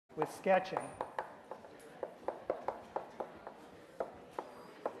with sketching.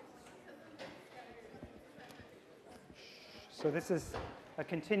 So this is a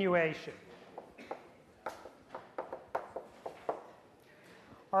continuation.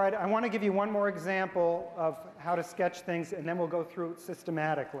 All right, I want to give you one more example of how to sketch things, and then we'll go through it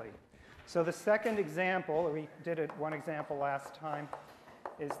systematically. So the second example, we did it one example last time,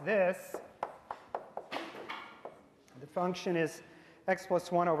 is this. The function is x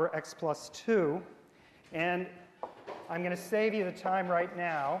plus 1 over x plus 2. And I'm going to save you the time right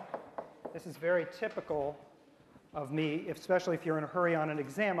now. This is very typical of me, especially if you're in a hurry on an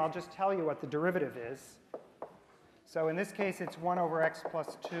exam. I'll just tell you what the derivative is. So in this case, it's 1 over x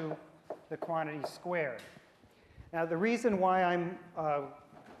plus 2, the quantity squared. Now, the reason why I'm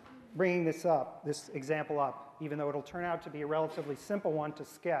bringing this example up, even though it'll turn out to be a relatively simple one to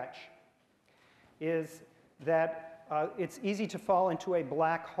sketch, is that it's easy to fall into a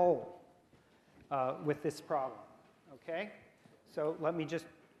black hole with this problem. Okay? So let me just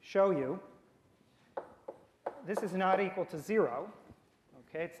show you. This is not equal to 0.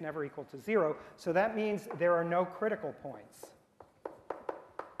 Okay, it's never equal to 0. So that means there are no critical points.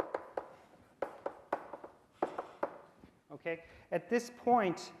 Okay, at this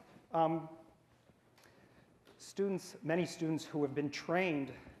point, many students who have been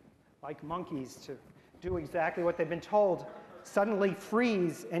trained like monkeys to do exactly what they've been told suddenly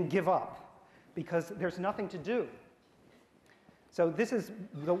freeze and give up because there's nothing to do. So this is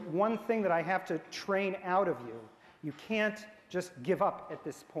the one thing that I have to train out of you. You can't just give up at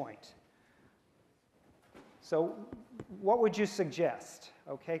this point. So what would you suggest?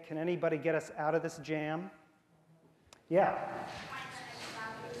 Okay, can anybody get us out of this jam? Yeah.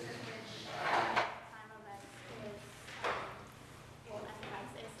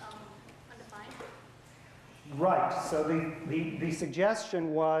 Right, so the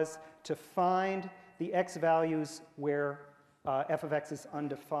suggestion was to find the x values where f of x is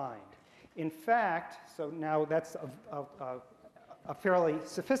undefined. In fact, so now that's a fairly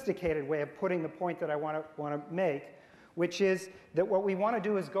sophisticated way of putting the point that I want to make, which is that what we want to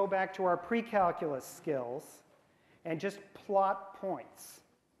do is go back to our pre-calculus skills and just plot points.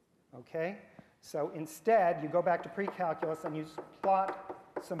 Okay? So instead, you go back to pre-calculus and you plot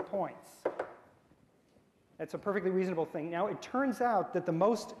some points. That's a perfectly reasonable thing. Now, it turns out that the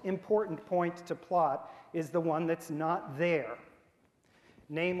most important point to plot is the one that's not there,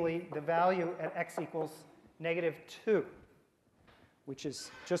 namely the value at x equals -2, which is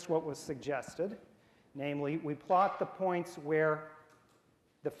just what was suggested. Namely, we plot the points where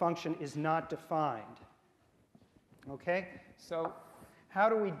the function is not defined. Okay? So how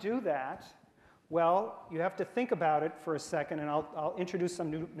do we do that? Well, you have to think about it for a second, and I'll introduce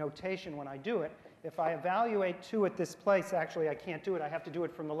some new notation when I do it. If I evaluate 2 at this place, actually I can't do it. I have to do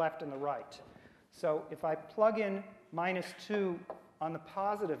it from the left and the right. So if I plug in -2 on the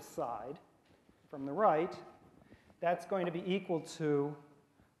positive side from the right, that's going to be equal to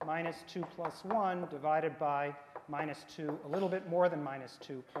 -2 plus 1 divided by -2, a little bit more than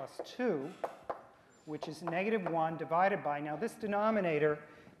 -2 plus 2, which is -1 divided by, now this denominator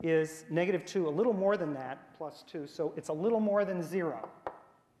is -2, a little more than that, plus 2, so it's a little more than 0.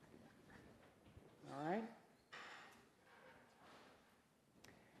 All right?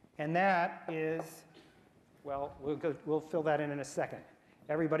 And that is, well, we'll fill that in a second.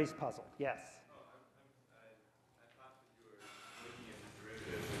 Everybody's puzzled. Yes? I thought that you were looking at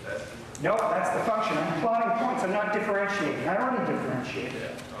the derivative. No, that's the function. I'm plotting points. I'm not differentiating. I already differentiated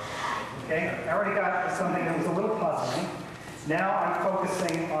it. Okay? I already got something that was a little puzzling. Now I'm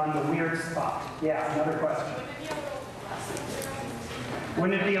focusing on the weird spot. Yeah, another question.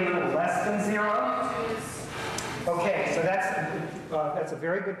 Wouldn't it be a little less than 0? Okay, so that's a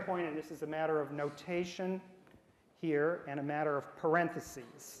very good point, and this is a matter of notation here and a matter of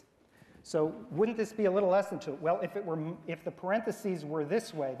parentheses. So wouldn't this be a little less than 2? Well, if the parentheses were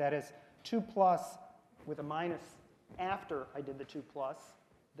this way, that is 2 plus with a minus after I did the 2 plus,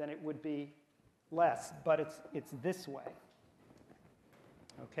 then it would be less, but it's this way.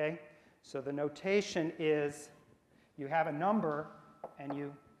 Okay? So the notation is you have a number and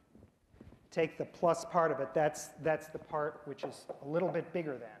you take the plus part of it. That's the part which is a little bit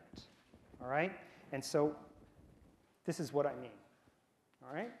bigger than it. All right? And so this is what I mean.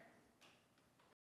 All right?